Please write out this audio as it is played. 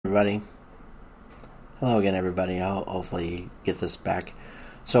everybody. Hello again, everybody. I'll hopefully get this back.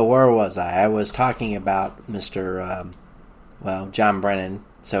 So where was I? I was talking about Mr. John Brennan.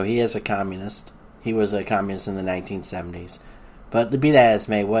 So he is a communist. He was a communist in the 1970s. But to be that as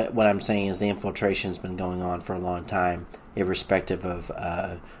may, what I'm saying is the infiltration's been going on for a long time, irrespective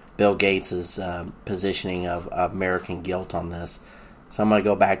of Bill Gates' positioning of American guilt on this. So I'm going to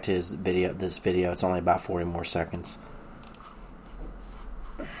go back to this video. It's only about 40 more seconds.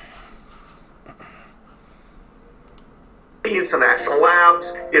 These national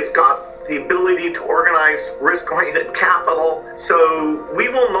labs, it's got the ability to organize risk-oriented capital. So we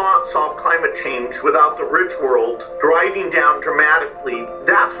will not solve climate change without the rich world driving down dramatically.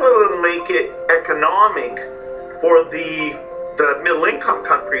 That's what will make it economic for the middle-income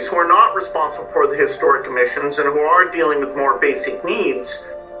countries who are not responsible for the historic emissions and who are dealing with more basic needs.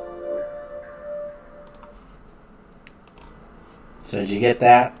 So did you get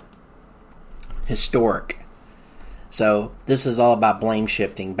that? Historic. So this is all about blame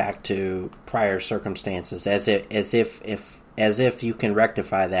shifting back to prior circumstances, as if you can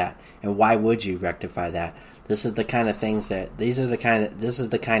rectify that, and why would you rectify that? This is the kind of things this is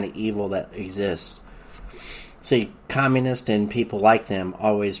the kind of evil that exists. See, communists and people like them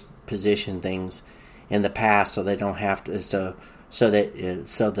always position things in the past so they don't have to. So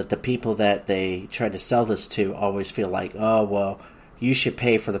that the people that they try to sell this to always feel like, oh well, you should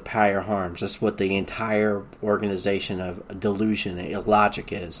pay for the prior harms. That's what the entire organization of delusion and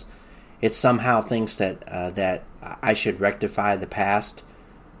illogic is. It somehow thinks that I should rectify the past.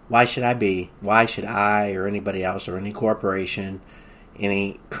 Why should I or anybody else or any corporation,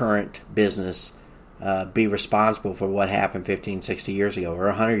 any current business be responsible for what happened 15, 60 years ago or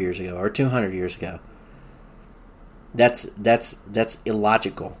 100 years ago or 200 years ago? That's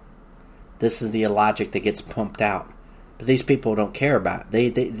illogical. This is the illogic that gets pumped out. But these people don't care about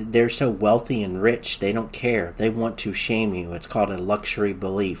it. They're so wealthy and rich, they don't care. They want to shame you. It's called a luxury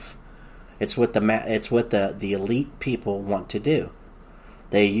belief. It's what the elite people want to do.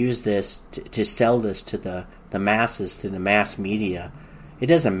 They use this to sell this to the masses through the mass media. It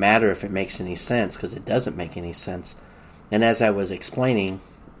doesn't matter if it makes any sense, because it doesn't make any sense. And as I was explaining,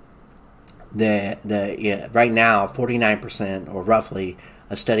 right now 49%, or roughly,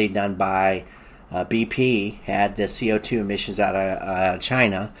 a study done by BP had the CO2 emissions out of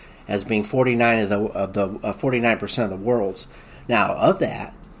China as being 49% of the world's. Now, of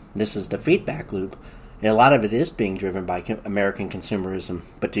that, this is the feedback loop. And a lot of it is being driven by American consumerism.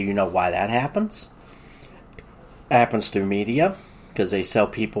 But do you know why that happens? It happens through media, because they sell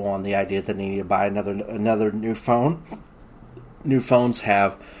people on the idea that they need to buy another new phone. Phones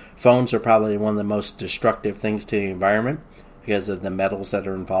are probably one of the most destructive things to the environment because of the metals that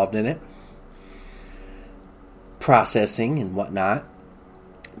are involved in it. Processing and whatnot.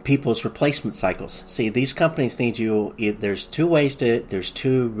 People's replacement cycles. See, these companies need you. There's two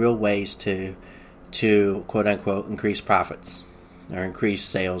real ways to quote unquote increase profits or increase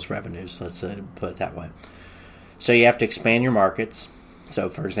sales revenues. Let's put it that way. So you have to expand your markets. So,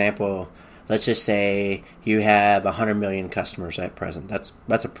 for example, let's just say you have 100 million customers at present. That's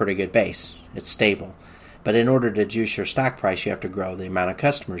a pretty good base. It's stable. But in order to juice your stock price, you have to grow the amount of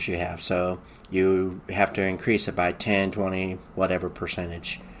customers you have. So you have to increase it by 10, 20, whatever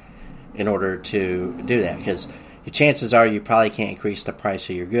percentage in order to do that. Because the chances are you probably can't increase the price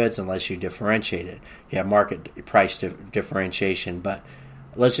of your goods unless you differentiate it. You have market price differentiation. But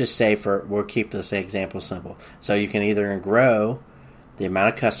let's just say we'll keep this example simple. So you can either grow the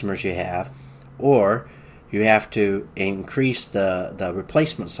amount of customers you have, or you have to increase the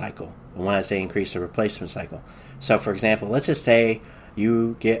replacement cycle. And when I say increase the replacement cycle, so for example, let's just say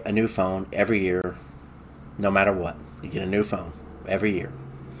you get a new phone every year, no matter what. You get a new phone every year.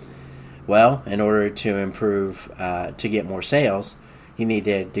 Well, in order to improve, to get more sales, you need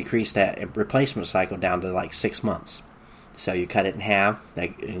to decrease that replacement cycle down to like 6 months. So you cut it in half.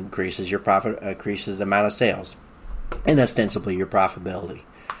 That increases your profit, increases the amount of sales, and ostensibly your profitability,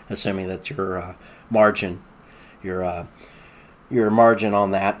 assuming that your margin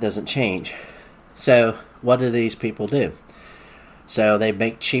on that doesn't change. So what do these people do? So they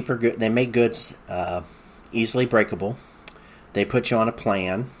make they make goods easily breakable. They put you on a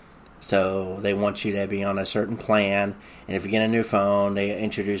plan. So they want you to be on a certain plan. And if you get a new phone, they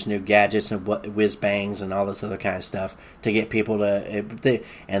introduce new gadgets and whiz bangs and all this other kind of stuff to get people to.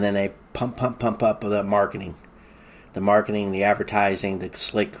 And then they pump up the marketing. The marketing, the advertising, the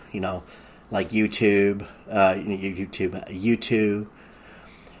slick, like YouTube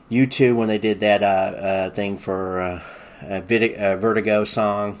when they did that thing for Vertigo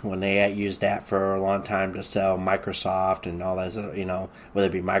song, when they used that for a long time to sell Microsoft and all that, whether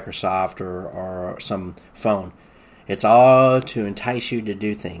it be Microsoft or some phone. It's all to entice you to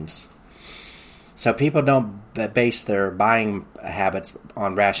do things. So people don't base their buying habits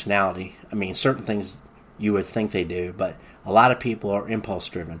on rationality. I mean, certain things you would think they do, but a lot of people are impulse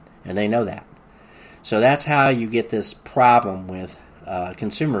driven, and they know that. So that's how you get this problem with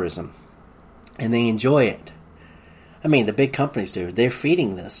consumerism, and they enjoy it. I mean, the big companies do. They're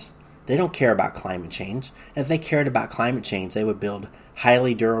feeding this. They don't care about climate change. If they cared about climate change, they would build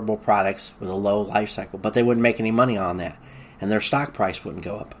highly durable products with a low life cycle, but they wouldn't make any money on that, and their stock price wouldn't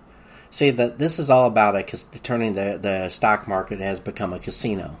go up. See, this is all about turning the stock market has become a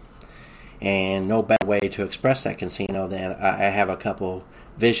casino. And no better way to express that casino than I have a couple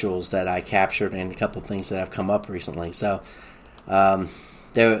visuals that I captured and a couple things that have come up recently. So the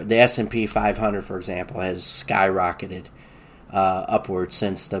S&P 500, for example, has skyrocketed upward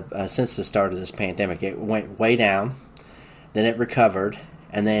since the start of this pandemic. It went way down, then it recovered,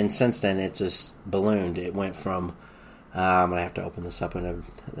 and then since then it just ballooned. It went from I'm going to have to open this up, and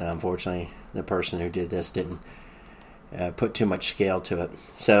unfortunately the person who did this didn't put too much scale to it.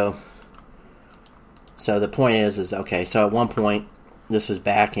 So the point is okay, so at one point, this was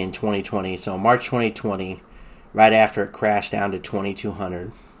back in 2020, so March 2020, right after it crashed down to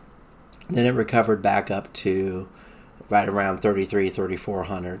 2,200, then it recovered back up to right around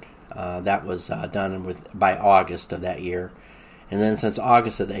 3,400. That was done by August of that year. And then since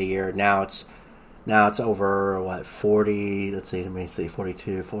August of that year, now it's over, 40, let me see,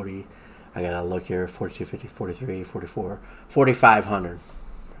 42, 40, I gotta look here, 42, 50, 43, 44, 4,500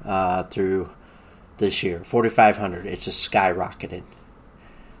 through this year. 4,500, it's just skyrocketed.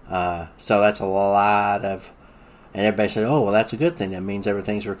 So that's a lot of, and everybody said, oh, well, that's a good thing. That means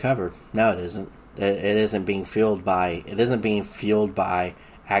everything's recovered. No, it isn't. It isn't being fueled by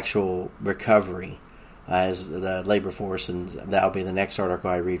actual recovery as the labor force, and that'll be the next article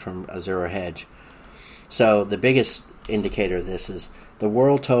I read from Zero Hedge. So the biggest indicator of this is the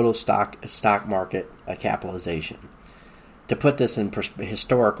world total stock market capitalization. To put this in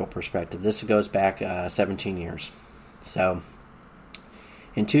historical perspective, this goes back 17 years. So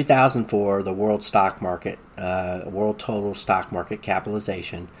in 2004, the world total stock market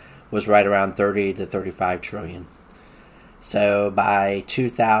capitalization was right around 30 to 35 trillion. So by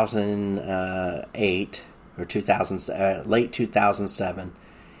 2008 or late 2007,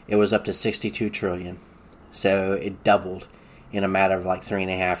 it was up to 62 trillion. So it doubled in a matter of like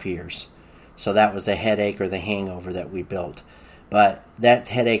 3.5 years. So that was the headache or the hangover that we built. But that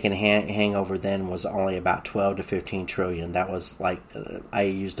headache and hangover then was only about 12 to 15 trillion. That was like, I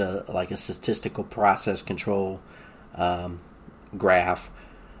used a statistical process control graph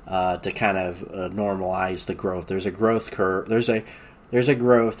to kind of normalize the growth. There's a growth curve. There's a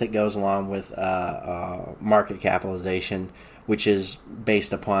growth that goes along with market capitalization, which is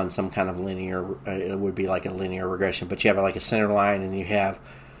based upon some kind of linear. It would be like a linear regression, but you have like a center line, and you have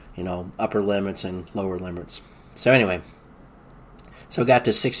upper limits and lower limits. So anyway, so it got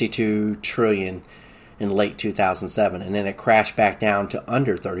to 62 trillion in late 2007, and then it crashed back down to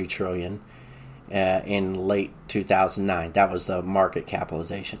under 30 trillion in late 2009. That was the market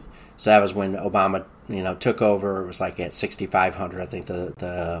capitalization. So that was when Obama, took over. It was like at 6,500. I think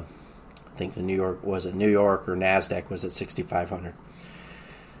the New York or NASDAQ was at 6,500.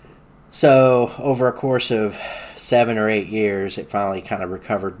 So over a course of 7 or 8 years, it finally kind of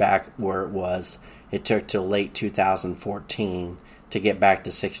recovered back where it was. It took till late 2014 to get back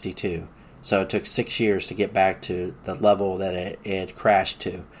to 62. So it took 6 years to get back to the level that it crashed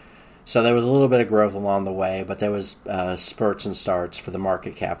to. So there was a little bit of growth along the way, but there was spurts and starts for the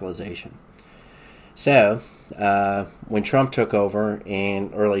market capitalization. So when Trump took over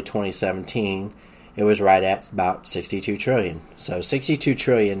in early 2017, it was right at about 62 trillion. So 62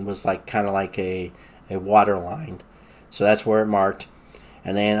 trillion was kind of like a water line. So that's where it marked.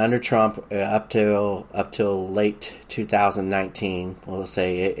 And then under Trump, up till late 2019, we'll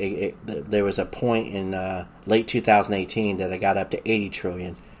say there was a point in late 2018 that it got up to 80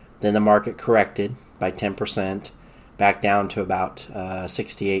 trillion. Then the market corrected by 10%, back down to about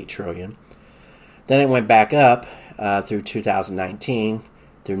 68 trillion. Then it went back up through 2019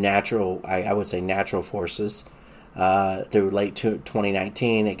 through natural forces. Through late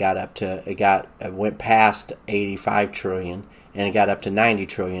 2019, it went past 85 trillion, and it got up to 90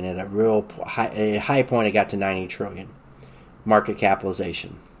 trillion. At a high point, it got to 90 trillion market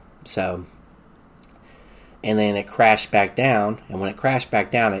capitalization. So, and then it crashed back down, and when it crashed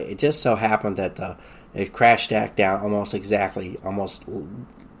back down, it just so happened that it crashed back down almost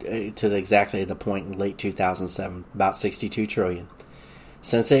to exactly the point in late 2007, about 62 trillion.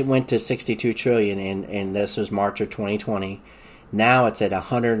 Since it went to 62 trillion, and this was March of 2020, now it's at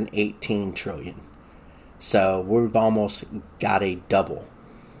 118 trillion. So we've almost got a double.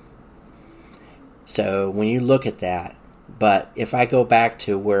 So when you look at that, but if I go back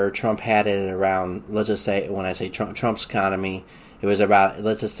to where Trump had it around, let's just say, when I say Trump's economy, it was about,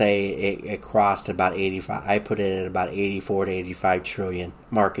 let's just say it crossed about 85. I put it at about 84 to 85 trillion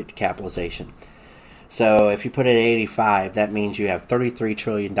market capitalization. So if you put it at 85, that means you have $33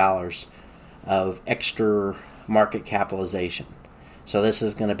 trillion of extra market capitalization. So this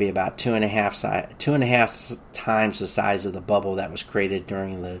is going to be about two and a half times the size of the bubble that was created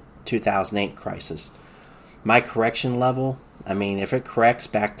during the 2008 crisis. My correction level, I mean, if it corrects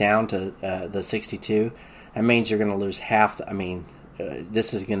back down to the 62, that means you're going to lose half.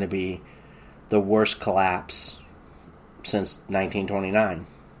 This is going to be the worst collapse since 1929.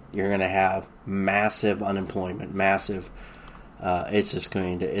 You're going to have massive unemployment, it's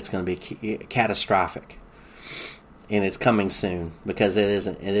going to be catastrophic, and it's coming soon because it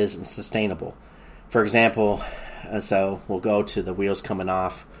isn't sustainable. For example, so we'll go to the wheels coming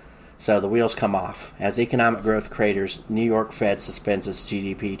off. So the wheels come off. As economic growth craters, New York Fed suspends its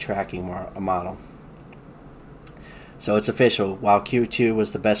GDP tracking model. So it's official. While Q2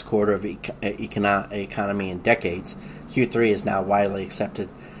 was the best quarter of economy in decades, Q3 is now widely accepted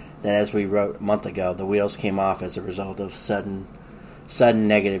that, as we wrote a month ago, the wheels came off as a result of sudden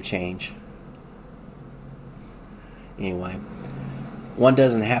negative change. Anyway, one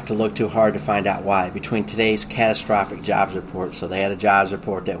doesn't have to look too hard to find out why. Between today's catastrophic jobs report, so they had a jobs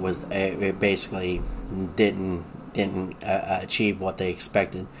report that was it basically didn't achieve what they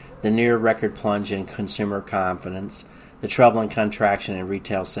expected, the near record plunge in consumer confidence, the troubling contraction in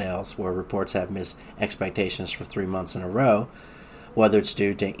retail sales, where reports have missed expectations for 3 months in a row, whether it's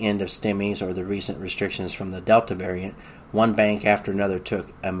due to end of stimmies or the recent restrictions from the Delta variant, one bank after another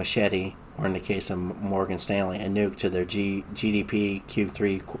took a machete, or in the case of Morgan Stanley, a nuke to their GDP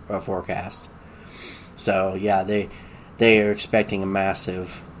Q3 forecast. So yeah, they are expecting a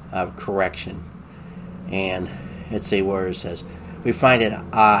massive correction. And let's see where it says, we find it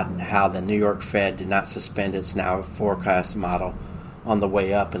odd how the New York Fed did not suspend its now forecast model on the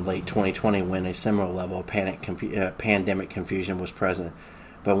way up in late 2020 when a similar level of pandemic confusion was present.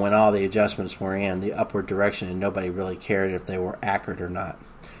 But when all the adjustments were in the upward direction and nobody really cared if they were accurate or not.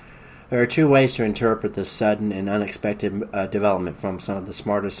 There are two ways to interpret this sudden and unexpected development from some of the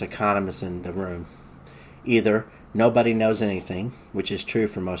smartest economists in the room. Either nobody knows anything, which is true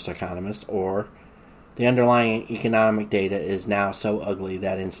for most economists, or the underlying economic data is now so ugly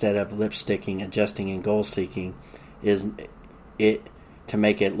that instead of lip-sticking, adjusting, and goal-seeking, is it to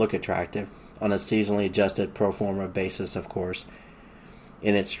make it look attractive, on a seasonally adjusted pro forma basis, of course.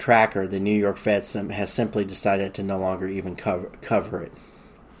 In its tracker, the New York Fed has simply decided to no longer even cover it.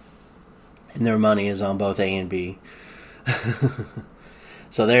 And their money is on both A and B.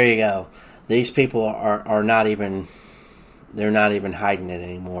 So there you go. These people are not even, they're not even hiding it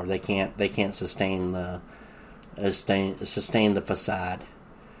anymore. They can't sustain the facade.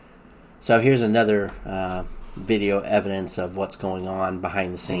 So here's another video evidence of what's going on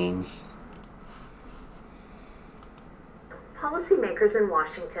behind the scenes. Policymakers in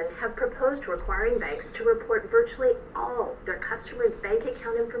Washington have proposed requiring banks to report virtually all their customers' bank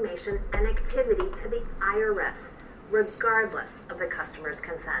account information and activity to the IRS, regardless of the customer's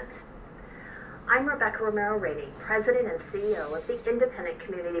consent. I'm Rebecca Romero-Rady, President and CEO of the Independent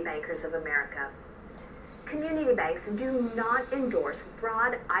Community Bankers of America. Community banks do not endorse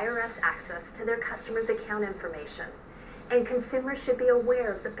broad IRS access to their customers' account information, and consumers should be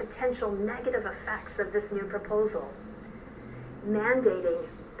aware of the potential negative effects of this new proposal. Mandating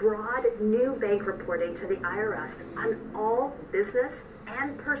broad new bank reporting to the IRS on all business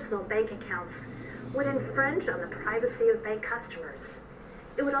and personal bank accounts would infringe on the privacy of bank customers.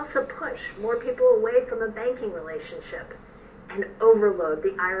 It would also push more people away from a banking relationship and overload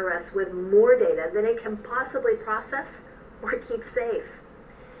the IRS with more data than it can possibly process or keep safe.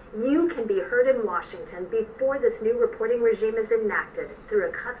 You can be heard in Washington before this new reporting regime is enacted through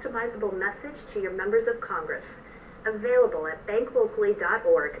a customizable message to your members of Congress, available at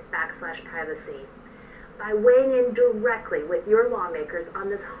banklocally.org/privacy. By weighing in directly with your lawmakers on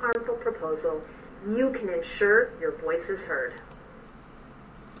this harmful proposal, you can ensure your voice is heard.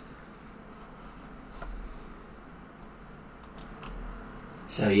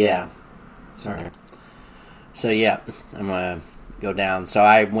 So yeah, I'm gonna go down. So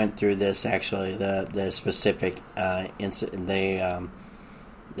I went through this actually, the specific incident.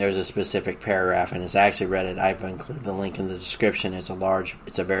 there's a specific paragraph, and it's actually read it. I've included the link in the description. It's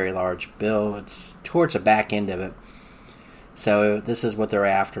a very large bill. It's towards the back end of it. So this is what they're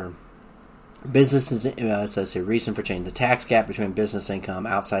after. Businesses, says here, reason for change. The tax gap between business income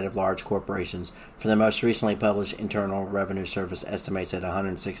outside of large corporations for the most recently published Internal Revenue Service estimates at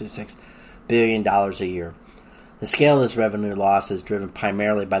 $166 billion a year. The scale of this revenue loss is driven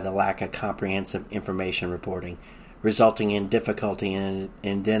primarily by the lack of comprehensive information reporting, resulting in difficulty in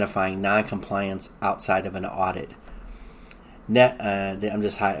identifying non-compliance outside of an audit. I'm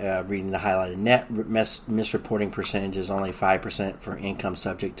just reading the highlighted. Net misreporting percentage is only 5% for income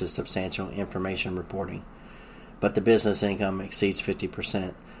subject to substantial information reporting, but the business income exceeds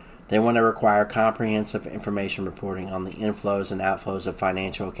 50%. They want to require comprehensive information reporting on the inflows and outflows of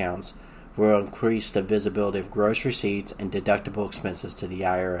financial accounts, will increase the visibility of gross receipts and deductible expenses to the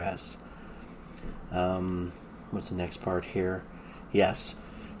IRS. What's the next part here? Yes.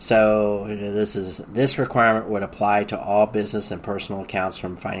 So this requirement would apply to all business and personal accounts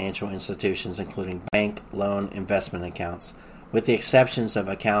from financial institutions, including bank, loan, investment accounts, with the exceptions of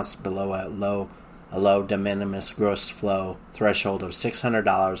accounts below a low de minimis gross flow threshold of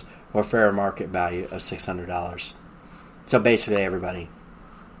 $600 or fair market value of $600. So basically, everybody,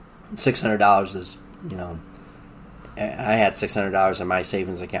 $600 is, I had $600 in my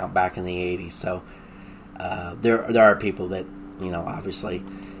savings account back in the 80s. So there are people that, obviously,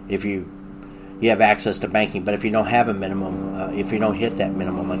 if you have access to banking, but if you don't have a minimum, if you don't hit that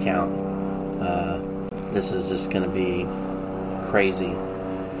minimum account, this is just going to be crazy.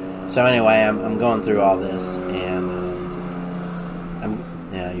 So anyway, I'm going through all this, and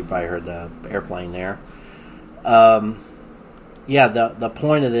you probably heard the airplane there. The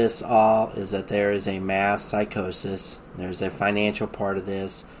point of this all is that there is a mass psychosis. There's a financial part of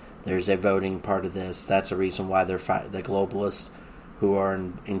this. There's a voting part of this. That's the reason why the globalists who are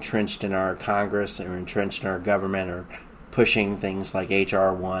entrenched in our Congress or entrenched in our government are pushing things like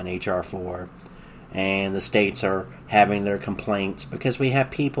H.R. 1, H.R. 4. And the states are having their complaints because we have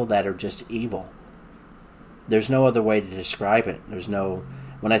people that are just evil. There's no other way to describe it.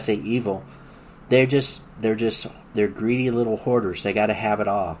 When I say evil, they're greedy little hoarders. They got to have it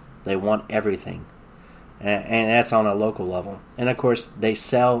all. They want everything. And that's on a local level. And of course, they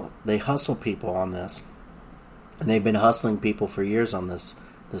hustle people on this. And they've been hustling people for years on this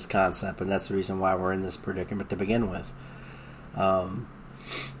concept, and that's the reason why we're in this predicament to begin with.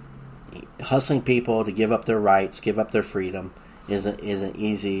 Hustling people to give up their rights, give up their freedom, is an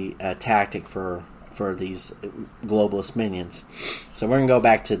easy tactic for these globalist minions. So we're going to go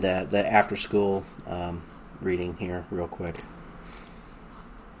back to the after school reading here real quick.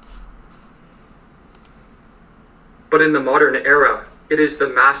 But in the modern era, it is the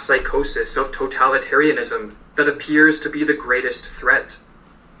mass psychosis of totalitarianism that appears to be the greatest threat.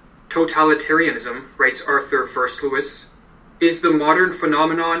 Totalitarianism, writes Arthur Versluis, is the modern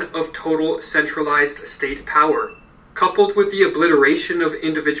phenomenon of total centralized state power, coupled with the obliteration of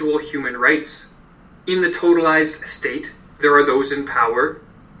individual human rights. In the totalized state, there are those in power,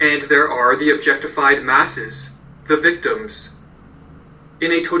 and there are the objectified masses, the victims.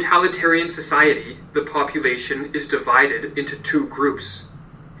 In a totalitarian society, the population is divided into two groups,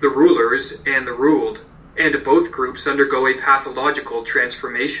 the rulers and the ruled, and both groups undergo a pathological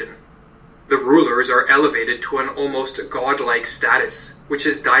transformation. The rulers are elevated to an almost godlike status, which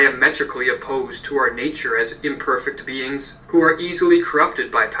is diametrically opposed to our nature as imperfect beings who are easily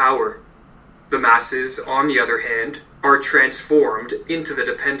corrupted by power. The masses, on the other hand, are transformed into the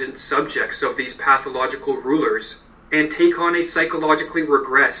dependent subjects of these pathological rulers and take on a psychologically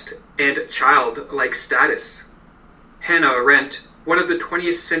regressed and childlike status. Hannah Arendt, one of the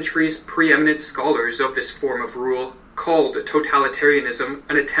 20th century's preeminent scholars of this form of rule, called totalitarianism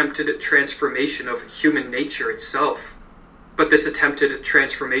an attempted transformation of human nature itself. But this attempted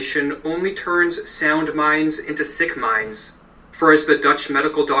transformation only turns sound minds into sick minds. For as the Dutch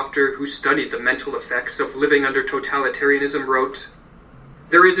medical doctor who studied the mental effects of living under totalitarianism wrote,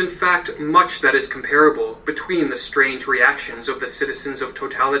 "There is in fact much that is comparable between the strange reactions of the citizens of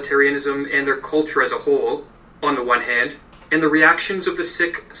totalitarianism and their culture as a whole, on the one hand, and the reactions of the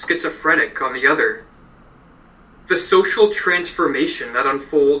sick schizophrenic on the other. The social transformation that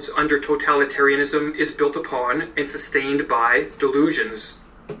unfolds under totalitarianism is built upon and sustained by delusions.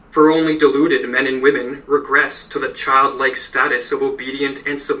 For only deluded men and women regress to the childlike status of obedient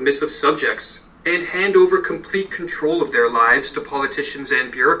and submissive subjects, and hand over complete control of their lives to politicians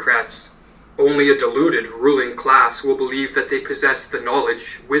and bureaucrats. Only a deluded ruling class will believe that they possess the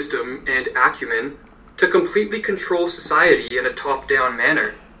knowledge, wisdom, and acumen to completely control society in a top-down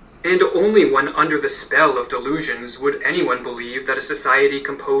manner. And only when under the spell of delusions would anyone believe that a society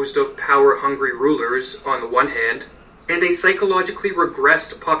composed of power-hungry rulers on the one hand, and a psychologically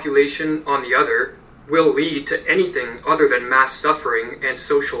regressed population on the other, will lead to anything other than mass suffering and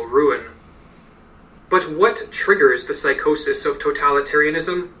social ruin. But what triggers the psychosis of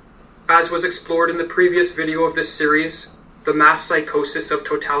totalitarianism? As was explored in the previous video of this series, the mass psychosis of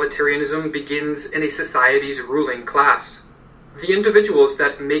totalitarianism begins in a society's ruling class. The individuals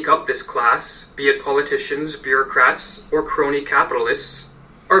that make up this class, be it politicians, bureaucrats, or crony capitalists,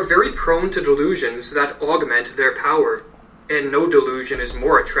 are very prone to delusions that augment their power, and no delusion is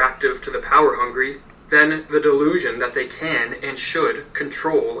more attractive to the power-hungry than the delusion that they can and should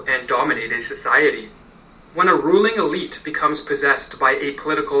control and dominate a society. When a ruling elite becomes possessed by a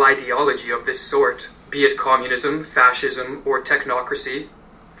political ideology of this sort, be it communism, fascism, or technocracy,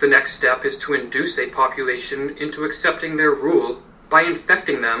 the next step is to induce a population into accepting their rule by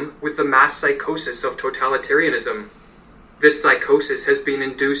infecting them with the mass psychosis of totalitarianism. This psychosis has been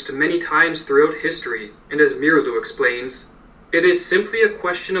induced many times throughout history, and as Myrlu explains, it is simply a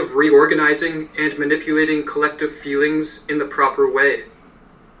question of reorganizing and manipulating collective feelings in the proper way.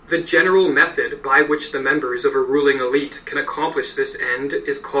 The general method by which the members of a ruling elite can accomplish this end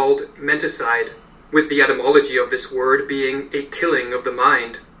is called menticide, with the etymology of this word being a killing of the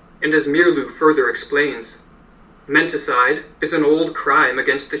mind, and as Myrlu further explains, menticide is an old crime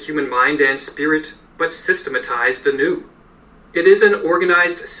against the human mind and spirit, but systematized anew. It is an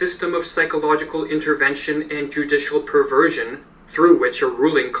organized system of psychological intervention and judicial perversion through which a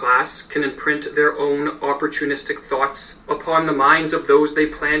ruling class can imprint their own opportunistic thoughts upon the minds of those they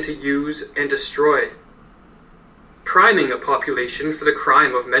plan to use and destroy. Priming a population for the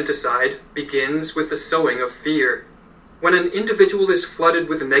crime of menticide begins with the sowing of fear. When an individual is flooded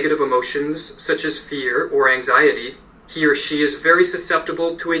with negative emotions, such as fear or anxiety, he or she is very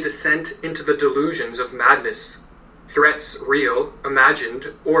susceptible to a descent into the delusions of madness. Threats, real,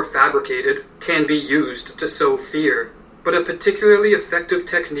 imagined, or fabricated, can be used to sow fear, but a particularly effective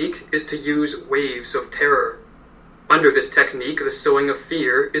technique is to use waves of terror. Under this technique, the sowing of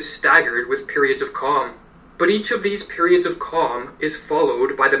fear is staggered with periods of calm, but each of these periods of calm is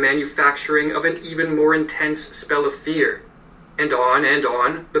followed by the manufacturing of an even more intense spell of fear, and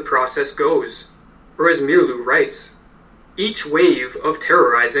on the process goes. Or as Myrlu writes, each wave of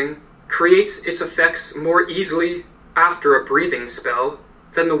terrorizing creates its effects more easily after a breathing spell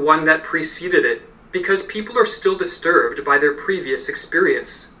than the one that preceded it, because people are still disturbed by their previous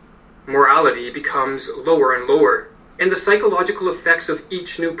experience. Morality becomes lower and lower, and the psychological effects of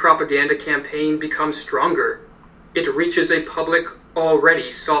each new propaganda campaign become stronger. It reaches a public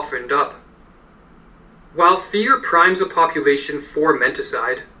already softened up. While fear primes a population for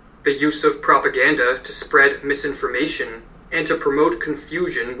menticide, the use of propaganda to spread misinformation and to promote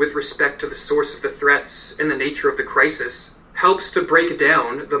confusion with respect to the source of the threats and the nature of the crisis helps to break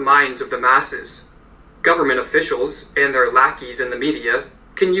down the minds of the masses. Government officials and their lackeys in the media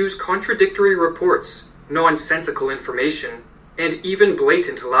can use contradictory reports, nonsensical information, and even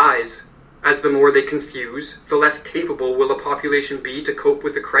blatant lies. As the more they confuse, the less capable will a population be to cope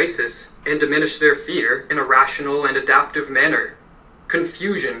with the crisis and diminish their fear in a rational and adaptive manner.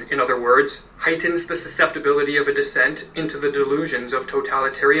 Confusion, in other words, heightens the susceptibility of a descent into the delusions of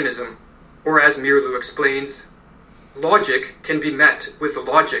totalitarianism. Or as Myrlu explains, logic can be met with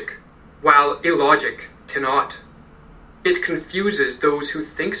logic, while illogic cannot. It confuses those who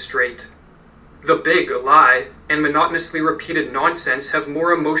think straight. The big lie and monotonously repeated nonsense have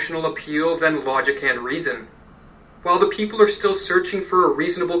more emotional appeal than logic and reason. While the people are still searching for a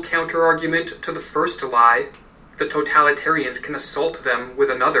reasonable counter-argument to the first lie, the totalitarians can assault them with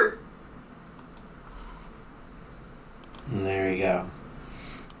another. And there you go.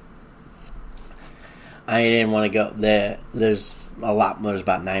 I didn't want to go there. There's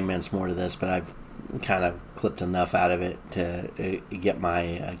about 9 minutes more to this, but I've kind of clipped enough out of it to get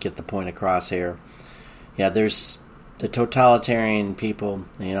the point across here. Yeah, there's the totalitarian people.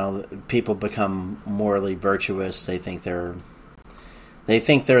 You know, people become morally virtuous. They think they're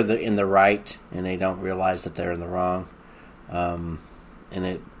in the right, and they don't realize that they're in the wrong. And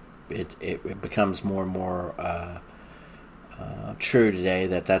it becomes more and more true today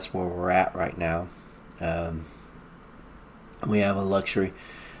that that's where we're at right now. We have a luxury.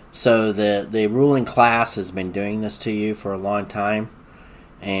 So the ruling class has been doing this to you for a long time,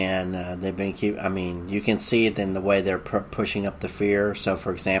 and they've been you can see it in the way they're pushing up the fear. So,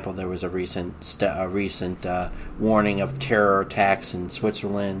 for example, there was a recent warning of terror attacks in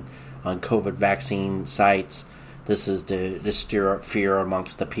Switzerland on COVID vaccine sites. This is to stir up fear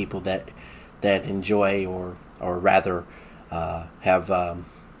amongst the people that enjoy or rather have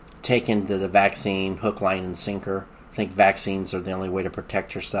taken to the vaccine hook, line, and sinker. Think vaccines are the only way to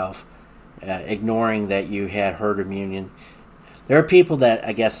protect yourself. Ignoring that you had herd immunity. There are people that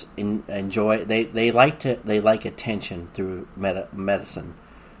I guess enjoy. They like attention through medicine.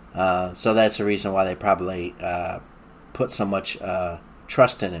 So that's the reason why they probably put so much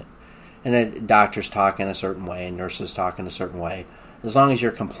trust in it. And then doctors talk in a certain way, and nurses talk in a certain way. As long as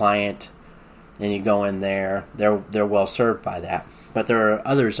you're compliant and you go in there, they're well served by that. But there are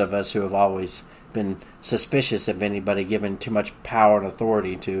others of us who have always been suspicious of anybody giving too much power and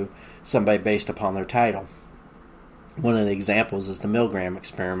authority to somebody based upon their title. One of the examples is the Milgram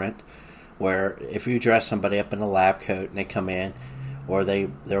experiment, where if you dress somebody up in a lab coat and they come in, or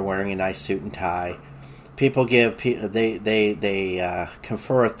they're wearing a nice suit and tie, people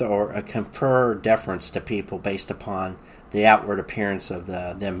confer deference to people based upon the outward appearance of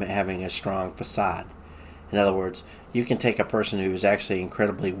them having a strong facade. In other words, you can take a person who is actually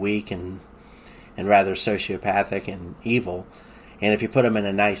incredibly weak and rather sociopathic and evil, and if you put them in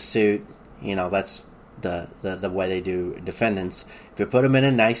a nice suit, that's the way they do defendants. If you put them in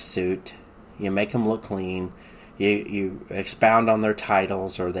a nice suit, you make them look clean, you expound on their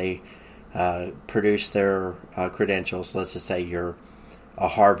titles, or they produce their credentials. Let's just say you're a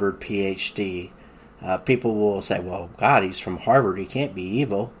Harvard PhD. People will say, well, God, he's from Harvard, he can't be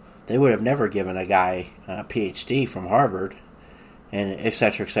evil. They would have never given a guy a PhD from Harvard, and et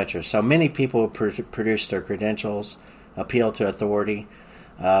cetera, et cetera. So many people produce their credentials, appeal to authority,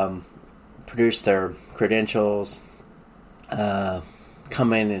 produce their credentials,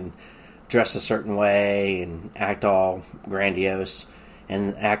 come in and dress a certain way and act all grandiose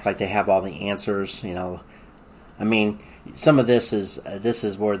and act like they have all the answers. I mean, some of this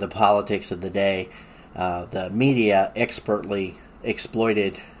is where the politics of the day, the media expertly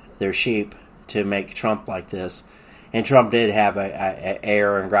exploited their sheep to make Trump like this. And Trump did have a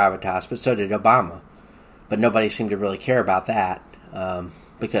air and gravitas, but so did Obama. But nobody seemed to really care about that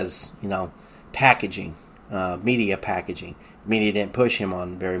because, packaging, media packaging. Media didn't push him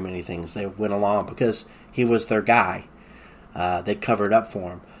on very many things. They went along because he was their guy. They covered up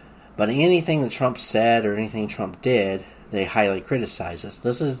for him. But anything that Trump said or anything Trump did, they highly criticized us.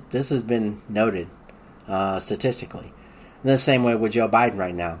 This has been noted statistically. In the same way with Joe Biden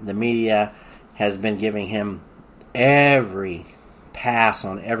right now. The media has been giving him every pass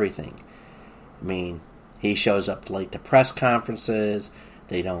on everything. I mean, he shows up late to press conferences.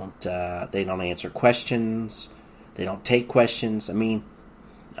 They don't answer questions. They don't take questions. I mean,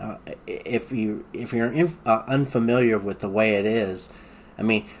 if you're unfamiliar with the way it is, I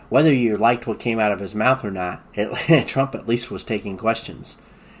mean, whether you liked what came out of his mouth or not, Trump at least was taking questions.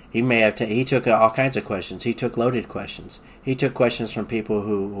 He took all kinds of questions. He took loaded questions. He took questions from people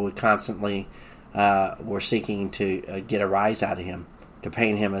who constantly were seeking to get a rise out of him, to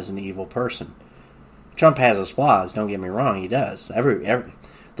paint him as an evil person. Trump has his flaws. Don't get me wrong, he does.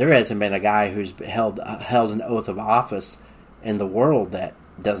 There hasn't been a guy who's held an oath of office in the world that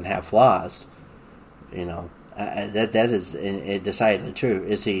doesn't have flaws. That is decidedly true.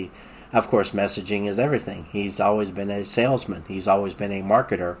 Is he? Of course, messaging is everything. He's always been a salesman. He's always been a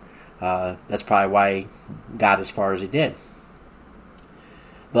marketer. That's probably why he got as far as he did.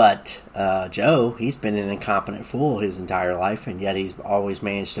 But Joe, he's been an incompetent fool his entire life, and yet he's always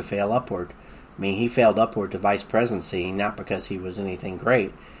managed to fail upward. I mean, he failed upward to vice presidency, not because he was anything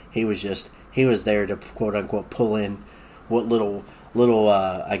great. He was there to quote unquote pull in what little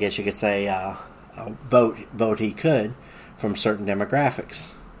I guess you could say vote he could from certain demographics.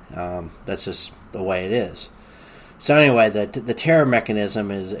 That's just the way it is. So anyway, the terror mechanism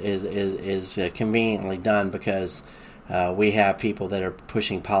is conveniently done because we have people that are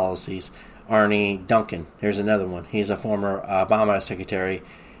pushing policies. Arne Duncan, here's another one. He's a former Obama secretary.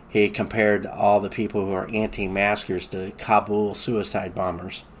 He compared all the people who are anti-maskers to Kabul suicide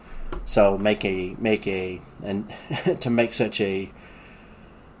bombers. So to make such a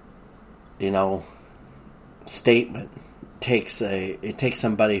statement takes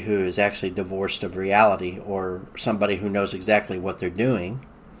somebody who is actually divorced of reality, or somebody who knows exactly what they're doing,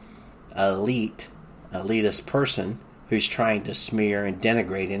 elitist person who's trying to smear and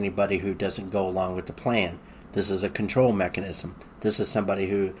denigrate anybody who doesn't go along with the plan. This is a control mechanism. This is somebody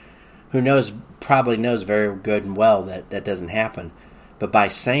who probably knows very good and well that doesn't happen. But by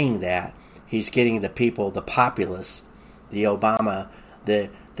saying that, he's getting the people, the populace, the Obama, the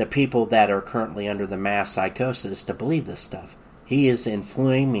people that are currently under the mass psychosis to believe this stuff. He is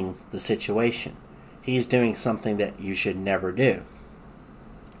inflaming the situation. He's doing something that you should never do.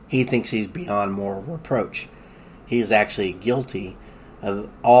 He thinks he's beyond moral reproach. He is actually guilty of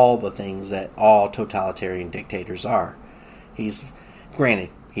all the things that all totalitarian dictators are. Granted,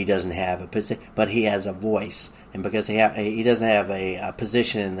 He doesn't have a position, but he has a voice. And because he doesn't have a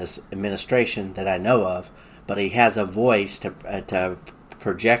position in this administration that I know of, but he has a voice to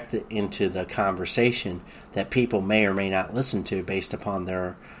project into the conversation that people may or may not listen to based upon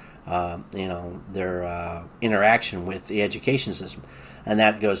their interaction with the education system. And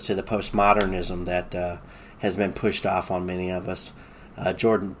that goes to the postmodernism that has been pushed off on many of us.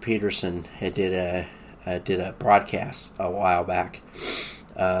 Jordan Peterson did a broadcast a while back.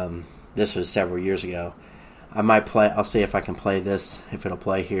 This was several years ago. I might play. I'll see if I can play this, if it'll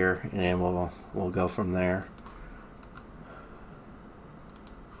play here, and then we'll go from there.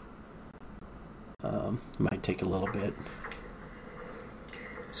 Might take a little bit.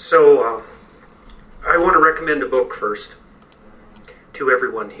 So, I want to recommend a book first to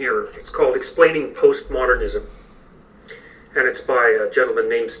everyone here. It's called Explaining Postmodernism, and it's by a gentleman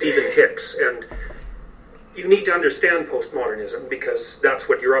named Stephen Hicks. And you need to understand postmodernism because that's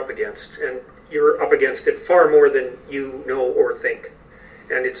what you're up against, and you're up against it far more than you know or think.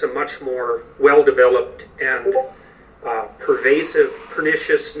 And it's a much more well-developed and pervasive,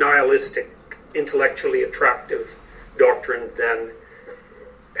 pernicious, nihilistic, intellectually attractive doctrine than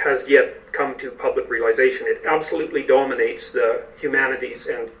has yet come to public realization. It absolutely dominates the humanities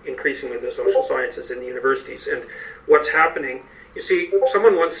and increasingly the social sciences in the universities. And what's happening, you see,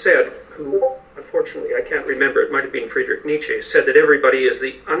 someone once said, who unfortunately I can't remember, it might have been Friedrich Nietzsche, said that everybody is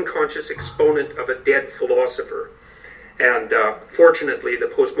the unconscious exponent of a dead philosopher. And fortunately, the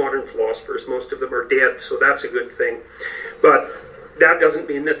postmodern philosophers, most of them are dead, so that's a good thing. But that doesn't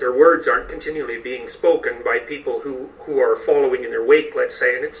mean that their words aren't continually being spoken by people who are following in their wake, let's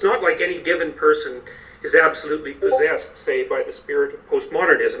say. And it's not like any given person is absolutely possessed, say, by the spirit of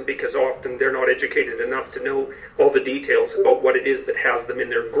postmodernism, because often they're not educated enough to know all the details about what it is that has them in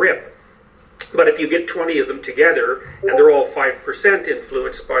their grip. But if you get 20 of them together, and they're all 5%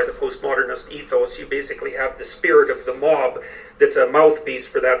 influenced by the postmodernist ethos, you basically have the spirit of the mob that's a mouthpiece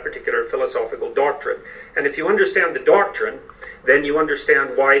for that particular philosophical doctrine. And if you understand the doctrine, then you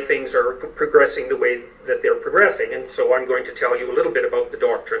understand why things are progressing the way that they're progressing. And so I'm going to tell you a little bit about the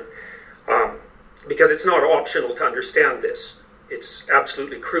doctrine, because it's not optional to understand this. It's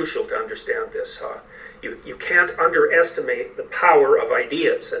absolutely crucial to understand this. You can't underestimate the power of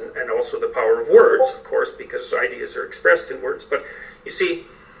ideas and also the power of words, of course, because ideas are expressed in words. But you see,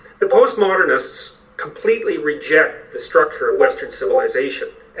 the postmodernists completely reject the structure of Western civilization.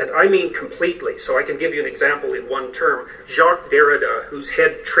 And I mean completely. So I can give you an example in one term. Jacques Derrida, who's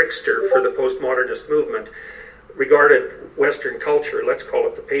head trickster for the postmodernist movement, regarded Western culture, let's call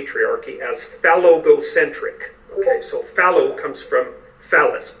it the patriarchy, as phallogocentric. Okay, so phallo comes from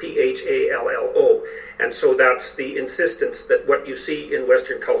phallus, P-H-A-L-L-O. And so that's the insistence that what you see in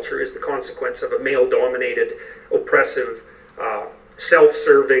Western culture is the consequence of a male-dominated, oppressive,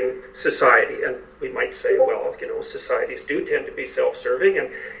 self-serving society. And we might say, well, societies do tend to be self-serving, and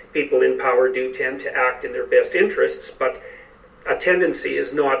people in power do tend to act in their best interests, but a tendency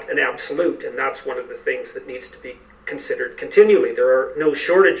is not an absolute, and that's one of the things that needs to be considered continually. There are no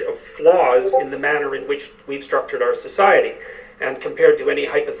shortage of flaws in the manner in which we've structured our society. And compared to any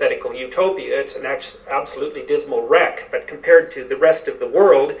hypothetical utopia, it's an absolutely dismal wreck. But compared to the rest of the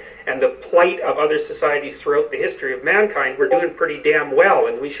world and the plight of other societies throughout the history of mankind, we're doing pretty damn well,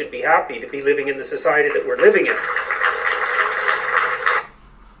 and we should be happy to be living in the society that we're living in.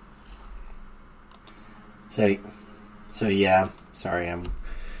 So yeah, sorry, I'm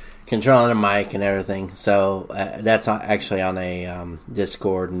controlling the mic and everything. So that's actually on a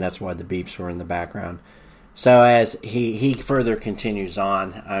Discord, and that's why the beeps were in the background. So as he further continues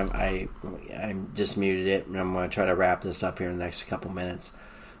on, I just muted it, and I'm going to try to wrap this up here in the next couple minutes.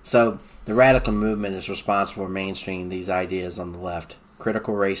 So the radical movement is responsible for mainstreaming these ideas on the left: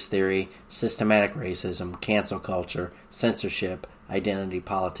 critical race theory, systematic racism, cancel culture, censorship, identity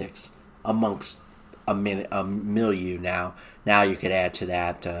politics, amongst a milieu now. Now you could add to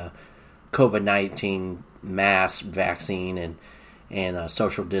that COVID-19 mass vaccine and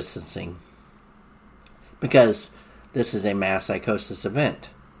social distancing. Because this is a mass psychosis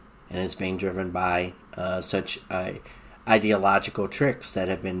event, and it's being driven by such ideological tricks that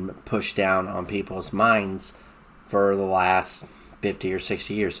have been pushed down on people's minds for the last 50 or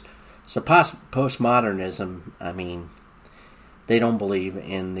 60 years. So postmodernism, I mean, they don't believe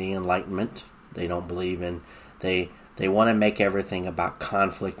in the Enlightenment. They don't believe in... They want to make everything about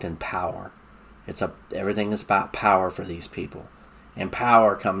conflict and power. Everything is about power for these people. And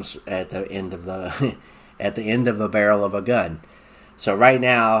power comes at the end of the... at the end of a barrel of a gun. So right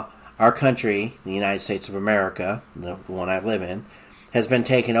now, our country, the United States of America, the one I live in, has been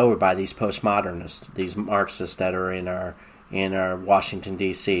taken over by these postmodernists, these Marxists that are in our in Washington,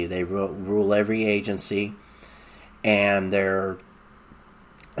 D.C. They rule every agency, and the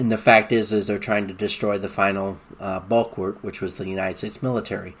fact is they're trying to destroy the final bulwark, which was the United States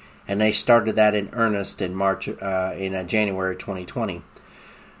military. And they started that in earnest in January 2020.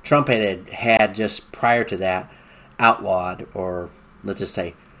 Trump had just prior to that outlawed, or let's just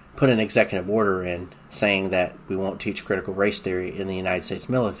say put an executive order in saying that we won't teach critical race theory in the United States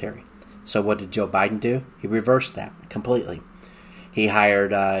military. So what did Joe Biden do? He reversed that completely. He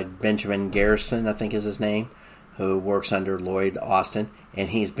hired Benjamin Garrison, I think is his name, who works under Lloyd Austin, and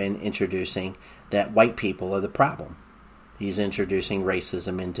he's been introducing that white people are the problem. He's introducing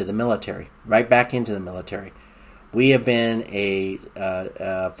racism into the military, right back into the military. We have been a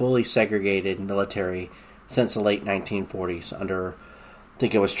fully segregated military since the late 1940s under, I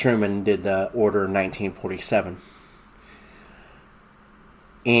think it was Truman did the order in 1947.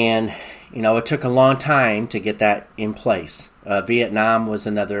 And, it took a long time to get that in place. Vietnam was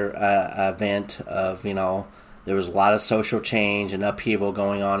another event of, there was a lot of social change and upheaval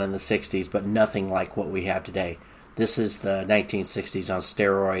going on in the 60s, but nothing like what we have today. This is the 1960s on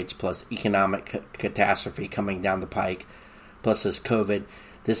steroids, plus economic catastrophe coming down the pike, plus this COVID.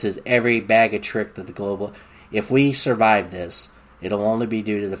 This is every bag of trick that the global... If we survive this, it'll only be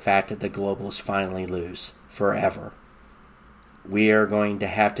due to the fact that the globalists finally lose forever. We are going to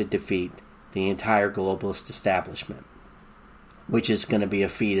have to defeat the entire globalist establishment, which is going to be a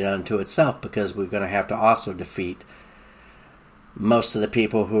feat unto itself, because we're going to have to also defeat most of the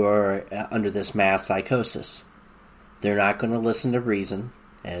people who are under this mass psychosis. They're not going to listen to reason,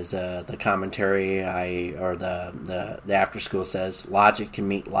 as the commentary or the after school says. Logic can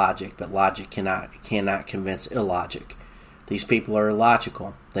meet logic, but logic cannot convince illogic. These people are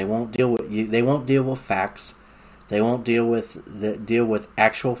illogical. They won't deal with you. They won't deal with facts. They won't deal with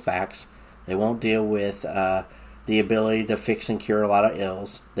actual facts. They won't deal with the ability to fix and cure a lot of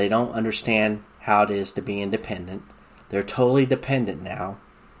ills. They don't understand how it is to be independent. They're totally dependent now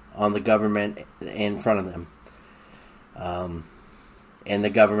on the government in front of them. And the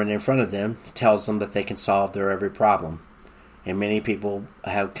government in front of them tells them that they can solve their every problem. And many people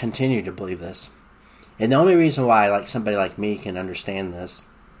have continued to believe this. And the only reason why somebody like me can understand this,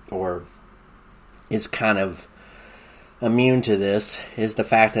 or is kind of immune to this, is the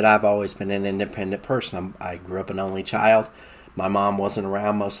fact that I've always been an independent person. I grew up an only child. My mom wasn't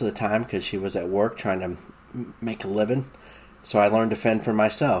around most of the time because she was at work trying to make a living. So I learned to fend for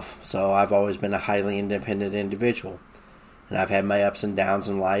myself. So I've always been a highly independent individual. And I've had my ups and downs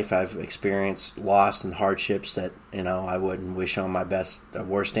in life. I've experienced loss and hardships that, I wouldn't wish on my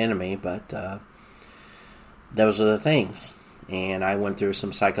worst enemy, but those are the things. And I went through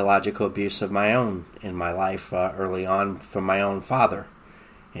some psychological abuse of my own in my life early on from my own father.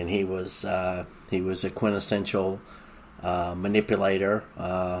 And he was a quintessential manipulator,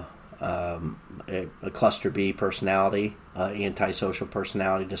 a cluster B personality, antisocial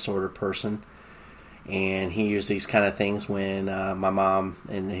personality disorder person. And he used these kind of things when my mom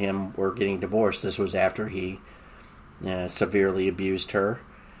and him were getting divorced. This was after he severely abused her,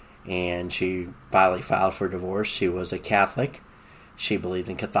 and she finally filed for divorce. She was a Catholic. She believed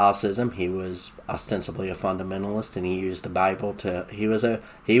in Catholicism. He was ostensibly a fundamentalist, and he used the Bible to... He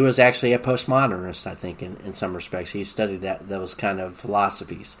was actually a postmodernist, I think, in some respects. He studied those kind of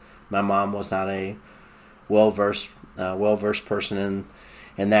philosophies. My mom was not a well-versed person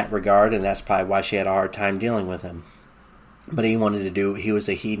in that regard, and that's probably why she had a hard time dealing with him. But he was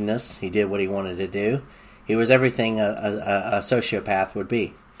a hedonist. He did what he wanted to do. He was everything a sociopath would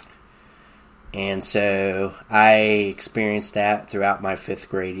be. And so I experienced that throughout my 5th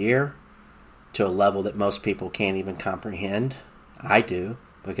grade year to a level that most people can't even comprehend. I do,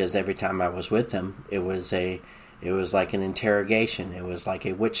 because every time I was with him, it was like an interrogation. It was like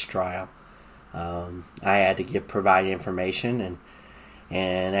a witch trial. I had to provide information,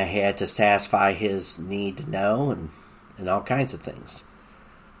 and I had to satisfy his need to know, and all kinds of things.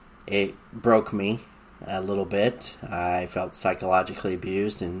 It broke me a little bit. I felt psychologically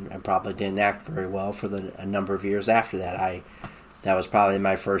abused, and I probably didn't act very well for a number of years after that. That was probably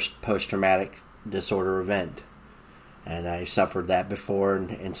my first post-traumatic disorder event, and I suffered that before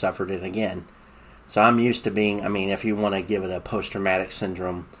and suffered it again. So I'm used to being, if you want to give it a post-traumatic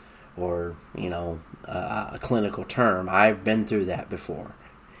syndrome or, a clinical term, I've been through that before.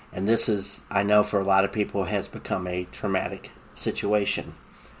 And this is, I know for a lot of people, has become a traumatic situation.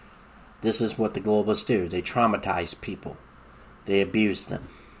 This is what the globalists do. They traumatize people. They abuse them.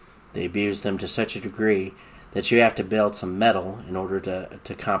 They abuse them to such a degree that you have to build some metal in order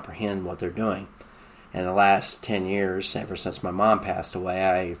to comprehend what they're doing. And the last 10 years, ever since my mom passed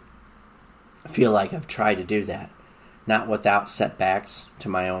away, I feel like I've tried to do that. not without setbacks to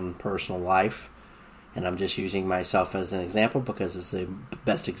my own personal life. And I'm just using myself as an example because it's the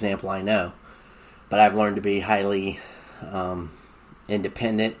best example I know. But I've learned to be highly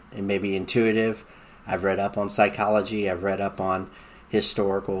independent and maybe intuitive. I've read up on psychology. I've read up on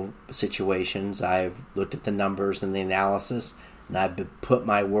historical situations. I've looked at the numbers and the analysis, and I've put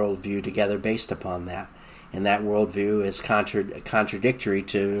my worldview together based upon that. And that worldview is contradictory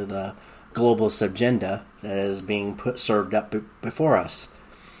to the globalist agenda that is being served up before us.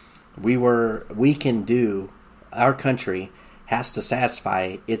 Our country has to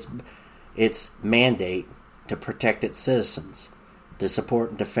satisfy its mandate to protect its citizens, to support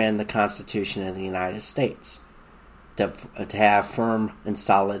and defend the Constitution of the United States, to have firm and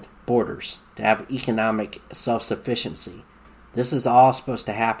solid borders, to have economic self-sufficiency. This is all supposed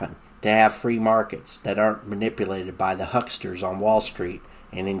to happen, to have free markets that aren't manipulated by the hucksters on Wall Street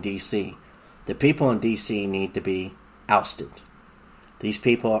and in D.C. The people in D.C. need to be ousted. These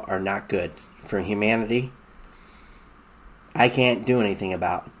people are not good for humanity. I can't do anything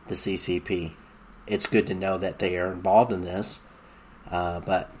about the CCP. It's good to know that they are involved in this,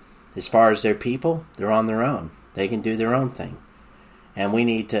 but as far as their people, they're on their own. They can do their own thing. And we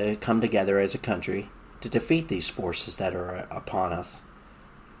need to come together as a country to defeat these forces that are upon us.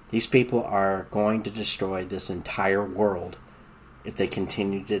 These people are going to destroy this entire world if they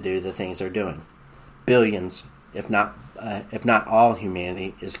continue to do the things they're doing. Billions, if not all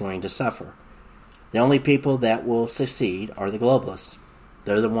humanity, is going to suffer. The only people that will succeed are the globalists.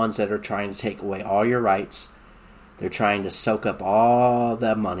 They're the ones that are trying to take away all your rights. They're trying to soak up all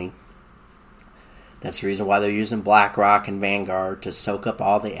the money. That's the reason why they're using BlackRock and Vanguard to soak up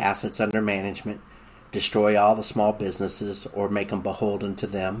all the assets under management, destroy all the small businesses, or make them beholden to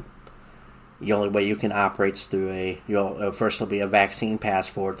them. The only way you can operate is through first it'll be a vaccine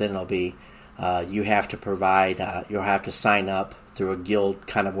passport, then it'll be you have to provide, you'll have to sign up through a guild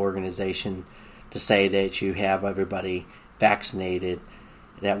kind of organization to say that you have everybody vaccinated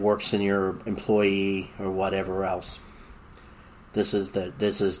that works in your employee or whatever else. This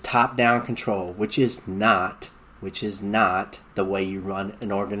is top-down control, which is not the way you run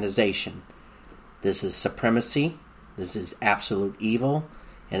an organization. This is supremacy. This is absolute evil,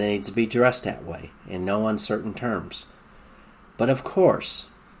 and it needs to be addressed that way in no uncertain terms. But of course,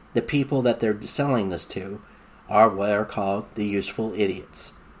 the people that they're selling this to are what are called the useful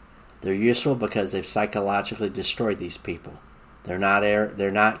idiots. They're useful because they've psychologically destroyed these people. They're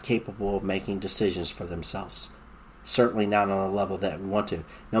not capable of making decisions for themselves. Certainly not on a level that we want to.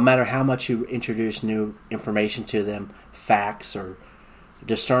 No matter how much you introduce new information to them, facts or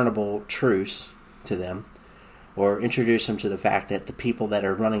discernible truths to them, or introduce them to the fact that the people that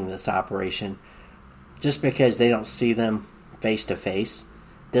are running this operation, just because they don't see them face to face,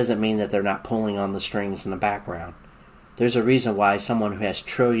 doesn't mean that they're not pulling on the strings in the background. There's a reason why someone who has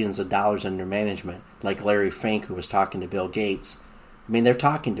trillions of dollars under management, like Larry Fink, who was talking to Bill Gates, they're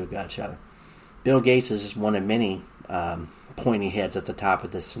talking to each other. Bill Gates is just one of many pointy heads at the top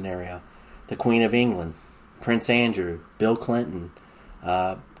of this scenario. The Queen of England, Prince Andrew, Bill Clinton,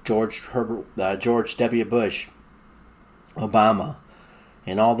 George W. Bush, Obama,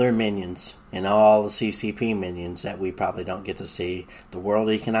 and all their minions, and all the CCP minions that we probably don't get to see, the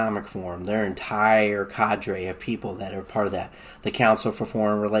World Economic Forum, their entire cadre of people that are part of that, the Council for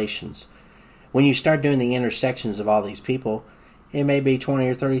Foreign Relations. When you start doing the intersections of all these people, it may be 20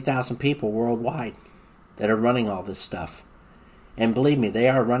 or 30,000 people worldwide that are running all this stuff. And believe me, they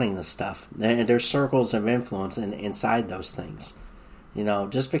are running this stuff. There's circles of influence inside those things.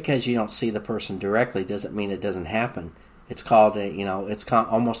 Just because you don't see the person directly doesn't mean it doesn't happen. It's called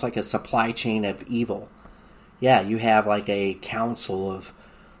almost like a supply chain of evil. Yeah, you have like a council of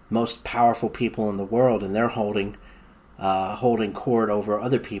most powerful people in the world, and they're holding court over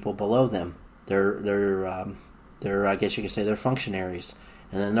other people below them. They're I guess you could say they're functionaries,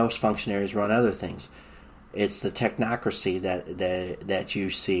 and then those functionaries run other things. It's the technocracy that you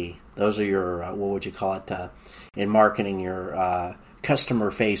see. Those are your what would you call it in marketing? Your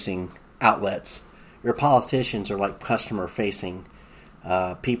customer-facing outlets. Your politicians are like customer-facing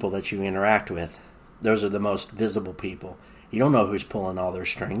people that you interact with. Those are the most visible people. You don't know who's pulling all their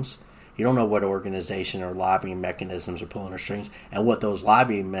strings. You don't know what organization or lobbying mechanisms are pulling their strings, and what those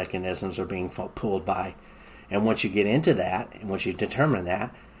lobbying mechanisms are being pulled by. And once you get into that, and once you determine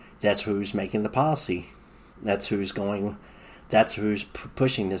that, that's who's making the policy. That's who's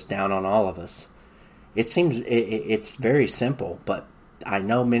pushing this down on all of us. It seems it's very simple, but I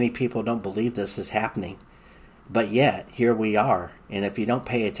know many people don't believe this is happening. But yet, here we are. And if you don't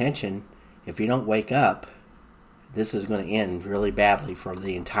pay attention, if you don't wake up, this is going to end really badly for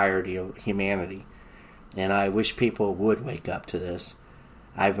the entirety of humanity. And I wish people would wake up to this.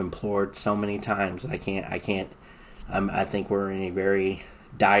 I've implored so many times. I can't. I think we're in a very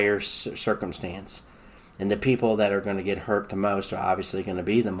dire circumstance. And the people that are going to get hurt the most are obviously going to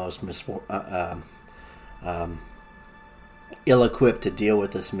be the most ill-equipped to deal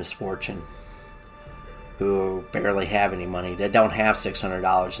with this misfortune, who barely have any money, that don't have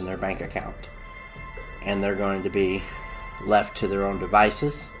 $600 in their bank account. And they're going to be left to their own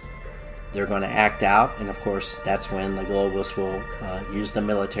devices. They're going to act out, and of course that's when the globalists will use the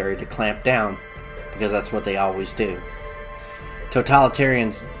military to clamp down, because that's what they always do.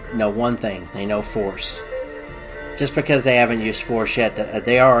 Totalitarians know one thing: they know force. Just because they haven't used force yet,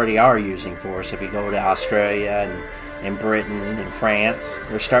 they already are using force. If you go to Australia and Britain and France,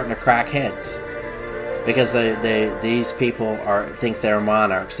 they're starting to crack heads, because these people think they're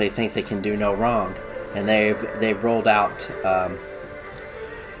monarchs. They think they can do no wrong, and they've rolled out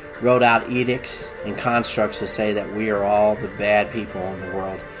edicts and constructs to say that we are all the bad people in the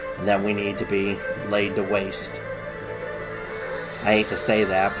world and that we need to be laid to waste. I hate to say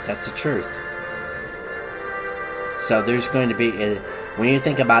that, but that's the truth. So there's going to be when you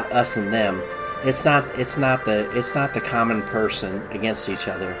think about us and them, it's not the common person against each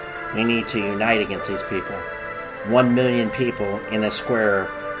other. We need to unite against these people. 1 million people in a square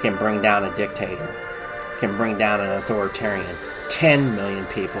can bring down a dictator, can bring down an authoritarian. 10 million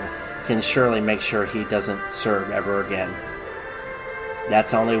people can surely make sure he doesn't serve ever again.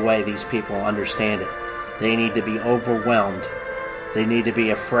 That's the only way these people understand it. They need to be overwhelmed. They need to be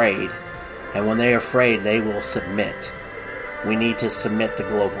afraid. And when they're afraid, they will submit. We need to submit the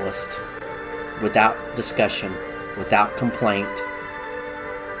globalist without discussion, without complaint.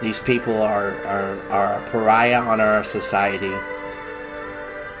 These people are a pariah on our society.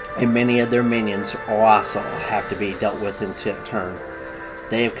 And many of their minions also have to be dealt with in turn.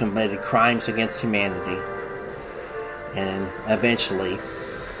 They have committed crimes against humanity, and eventually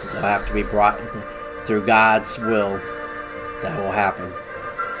they'll have to be brought through God's will. That will happen.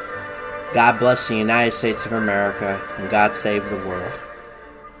 God bless the United States of America, and God save the world.